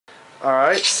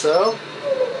Alright, so.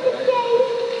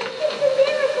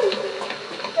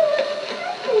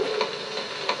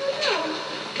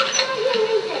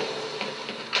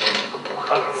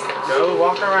 Let's go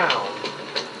walk around.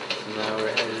 Now we're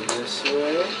headed this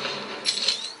way.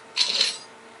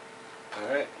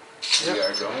 Alright. Yep. We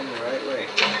are going the right way.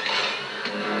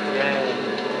 Yeah.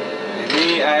 And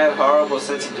me, I have horrible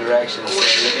sense of direction, so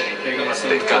you're gonna see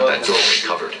me They've pull got up that and- doorway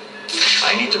covered.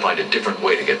 I need to find a different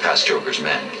way to get past Joker's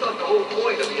men. I thought the whole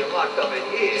point of being locked up in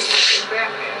here is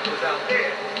Batman was out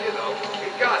there. You know, you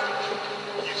got me.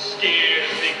 You scared,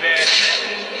 big bad?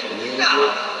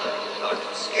 Nah, not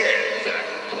too scared,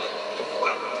 exactly.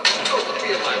 Well, don't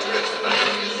feel my wrist back.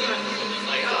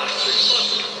 My arm,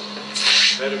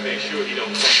 Better make sure he don't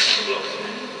come too close.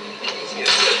 easy as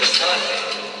this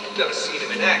contact. Never seen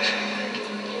him in action.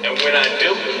 And when I do,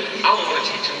 I'm gonna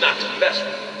teach him not to mess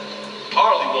with me.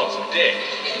 Harley wants him dead.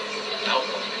 I want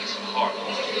to make some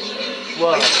Harley.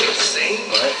 Whoa. Are you insane?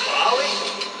 What? Holly?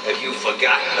 Have you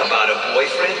forgotten about a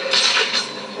boyfriend?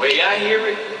 Way I hear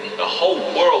it, the whole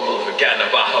world will have forgotten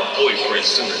about her boyfriend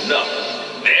soon enough.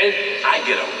 Then I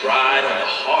get a ride on the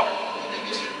heart.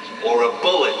 Or a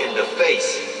bullet in the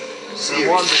face? One to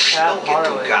Seriously, tap don't get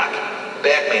too Harley. cocky.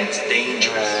 Batman's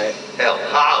dangerous. Right. Hell,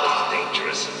 Holly's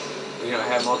dangerous. We don't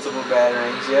have multiple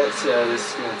batarangs yet, so this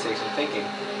is gonna take some thinking.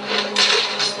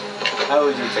 How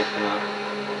would you take them out?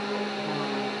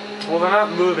 Well, they're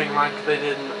not moving like they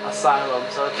did in Asylum,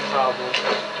 so that's a problem.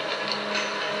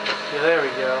 Yeah, there we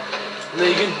go. And then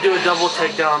you can do a double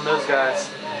takedown on those guys.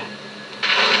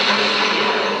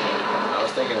 I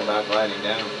was thinking about gliding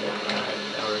down. Yeah, alright,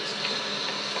 that works.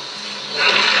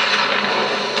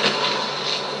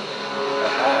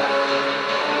 Aha.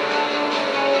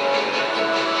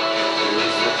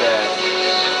 Here's the bat.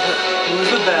 Who's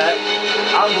the bat?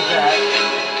 I'm the bat.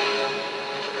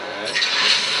 Alright.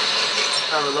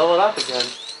 Time to level it up again.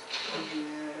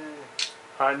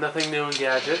 Alright, nothing new in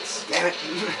gadgets. Damn it!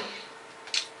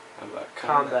 How about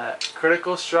Combat.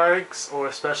 Critical strikes or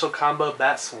a special combo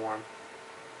bat swarm.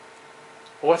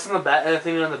 What's in the bat?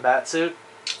 Anything in the bat suit?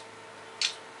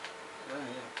 Oh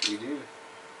yeah, you do.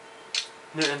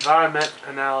 New environment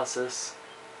analysis.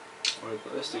 Or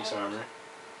ballistics armor.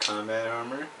 Combat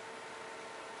armor.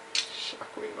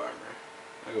 Shockwave armor.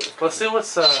 I'll go with Let's see combat.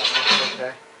 what's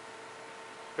okay.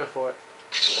 Go for it.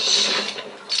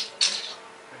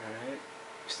 Alright.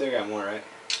 Still got more, right?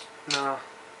 No.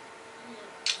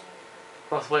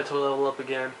 Let's wait till we level up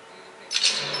again.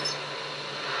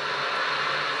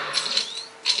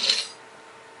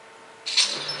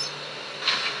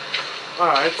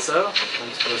 Alright, so.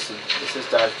 I'm supposed to. This is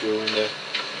dive through a window.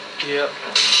 Yep.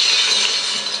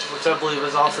 Which I believe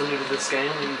is also new to this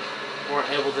game. We weren't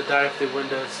able to dive through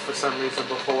windows for some reason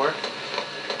before.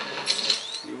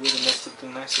 You would have messed up the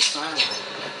nice asylum.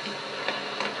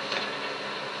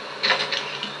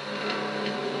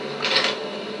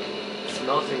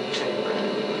 Melting chamber.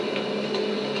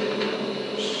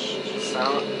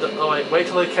 Sound. Oh wait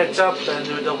till they catch up and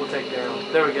do a double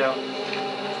takedown. There we go. Boom.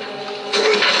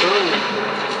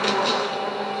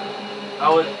 I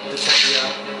would detect,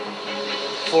 yeah.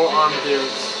 4 armed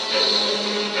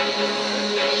dudes.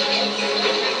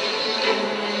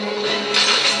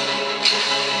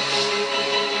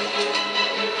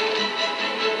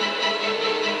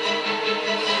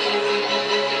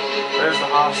 There's the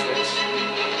hostage.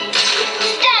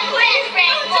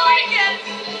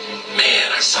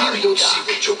 Man, I'm sorry, You don't Doc. see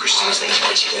what Joker sees. Harley's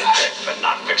been hurt for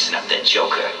not fixing up the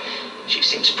Joker. She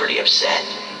seems pretty upset.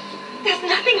 There's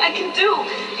nothing I can do.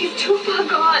 He's too far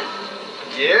gone.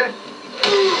 Yeah?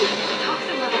 Talk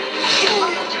to Mother. Get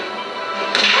Mother.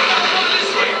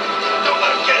 This way. Don't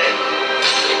let him get in.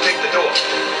 You take the door.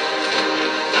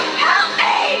 Help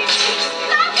me!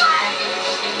 Someone!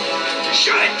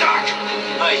 Shut it, Doc.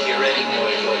 I hear any more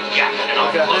of your yapping and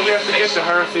I'll Okay, I blow think we your have to get face to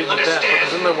her through the death. But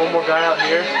isn't there one more guy out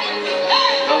here?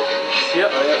 Oh. Yep.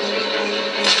 Oh, yep.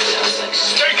 Sounds like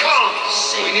Stay calm!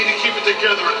 We need to keep it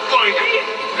together and find him.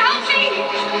 Help me!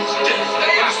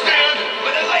 Understand?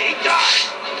 when the lady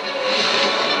died.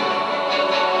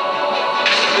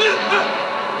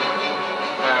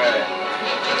 Alright.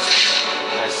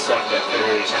 I sucked at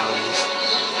failure challenges.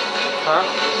 Huh?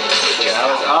 Yeah,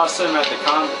 I was awesome at the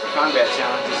combat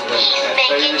challenges, but at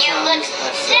failure challenges,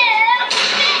 I sucked.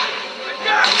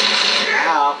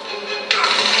 Ow.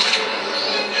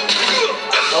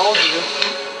 Told you.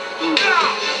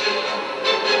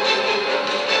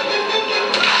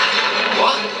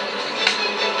 What?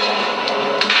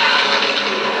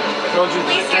 Told you the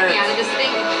Please get me out defense. of this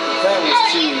thing. That was How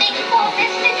do too you think easy. all this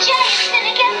is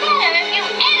gonna get better if you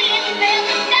idiots fail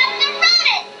to stop the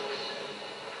rodent?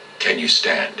 Can you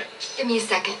stand? Give me a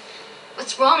second.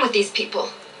 What's wrong with these people?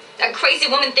 That crazy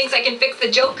woman thinks I can fix the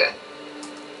Joker.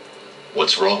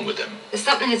 What's wrong with him? There's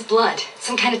something in his blood.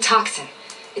 Some kind of toxin.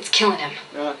 It's killing him.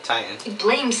 Titan. He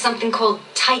blames something called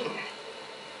Titan.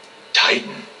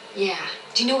 Titan? Yeah.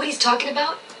 Do you know what he's talking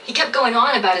about? He kept going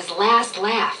on about his last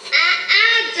laugh.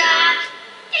 Doc.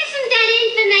 Isn't that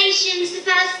information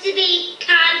supposed to be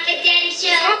confidential?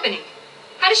 What's happening?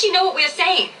 How does she know what we're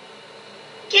saying?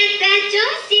 Get that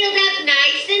door sealed up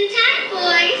nice and tight,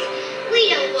 boys. We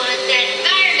don't want that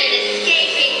fireman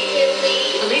escaping, do we?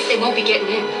 At least they won't be getting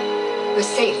in. We're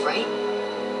safe, right?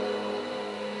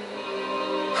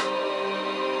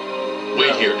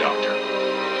 Wait here, Doctor.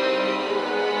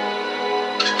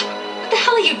 What the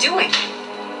hell are you doing?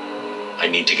 I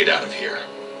need to get out of here.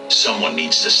 Someone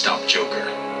needs to stop Joker.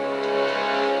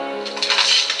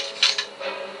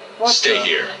 Stay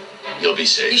here. You'll be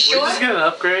safe. You sure? We just get an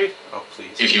upgrade. Oh,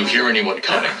 please. If you hear anyone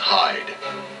coming, hide.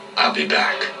 I'll be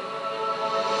back.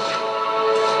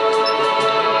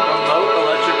 Remote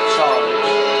electric charge.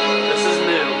 This is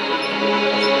new.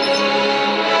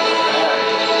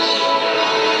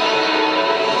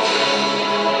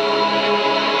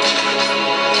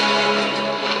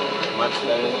 Much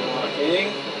better than walking.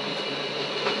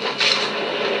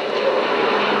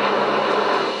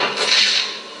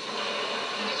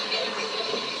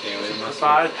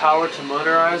 Provide power to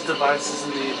motorized devices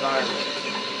in the environment.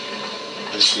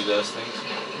 Did you see those things?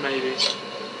 Maybe.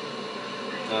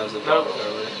 That was a Nope. box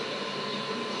over.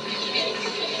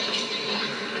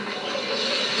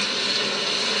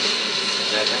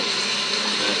 That thing?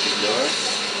 That's the door.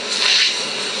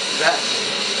 That.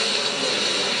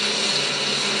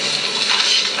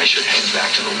 I should head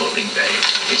back to the loading bay.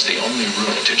 It's the only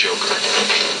route to Joker.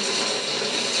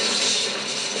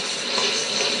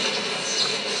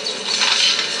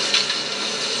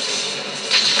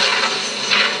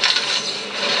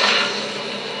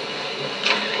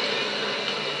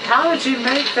 How did you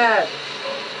make that?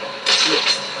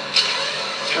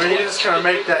 I mean, you just kind of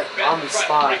make that on the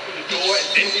spot.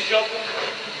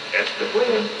 That's the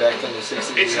plan. Back in the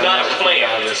 60s. It's not a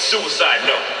plan. It's a suicide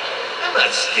note. I'm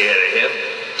not scared of him.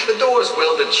 The door's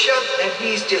welded shut, and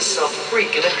he's just some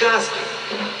freak in a costume.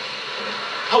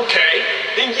 Okay,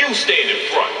 then you stand in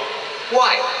front.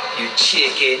 Why, you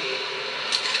chicken?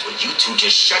 Will you two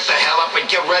just shut the hell up and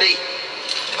get ready?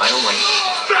 I don't like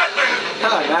Batman!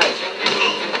 Oh, nice.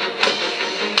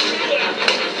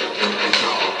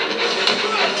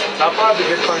 That'll probably be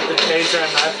good for like the taser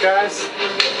and knife guys.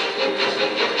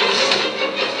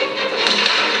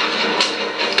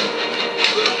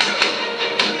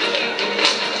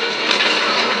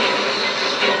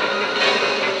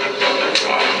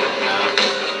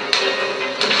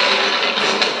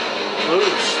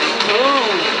 Boosh.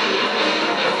 Boom.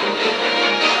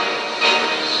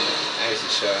 Nice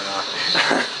is showing off.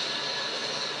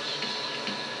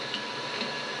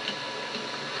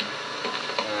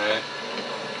 Alright.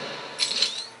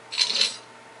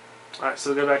 Alright, so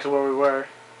we'll go back to where we were.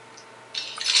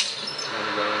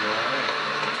 Wanna go in the way?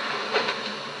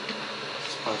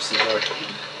 Let's punch the door.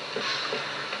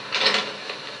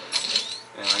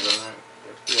 Am I going right?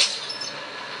 Yeah.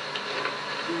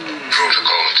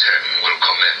 Protocol 10 will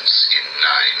commence in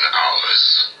 9 hours.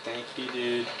 Thank you,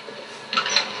 dude.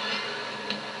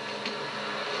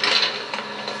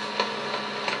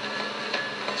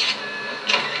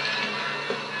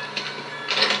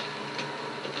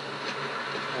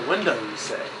 A window, you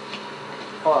say?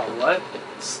 Hold on, what?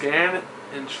 Scan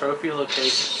and trophy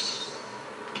location.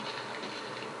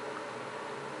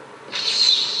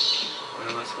 What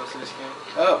am I supposed to do scan?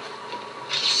 Oh!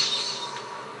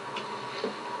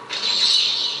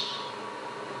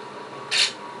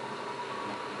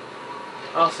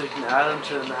 Oh, so you can add them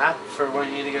to the map for when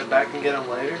you need to go back and get them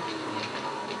later?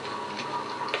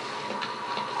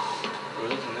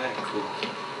 Well, isn't that cool?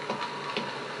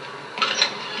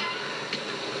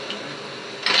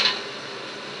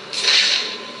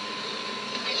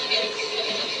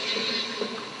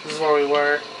 This is where we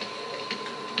were.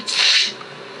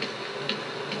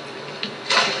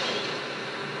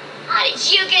 How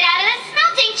did you get out of the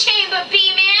smelting chamber,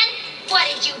 B-Man? What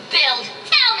did you build?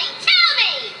 Tell me, tell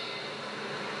me!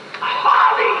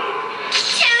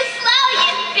 Too slow,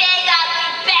 you big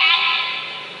ugly bat!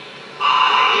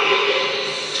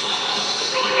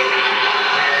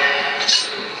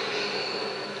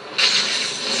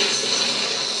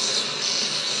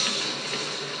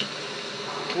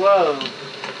 Whoa.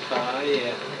 Oh,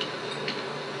 yeah.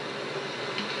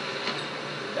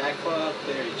 Backfall up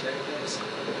there, you check this.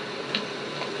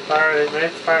 Fire it, ready?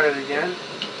 Fire it again.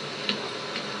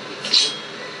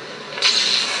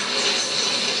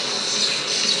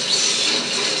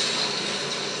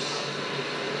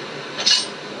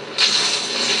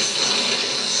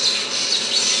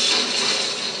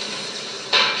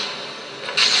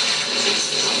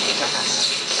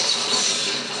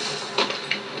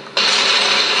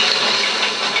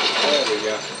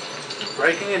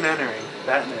 Breaking and entering,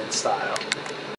 Batman style.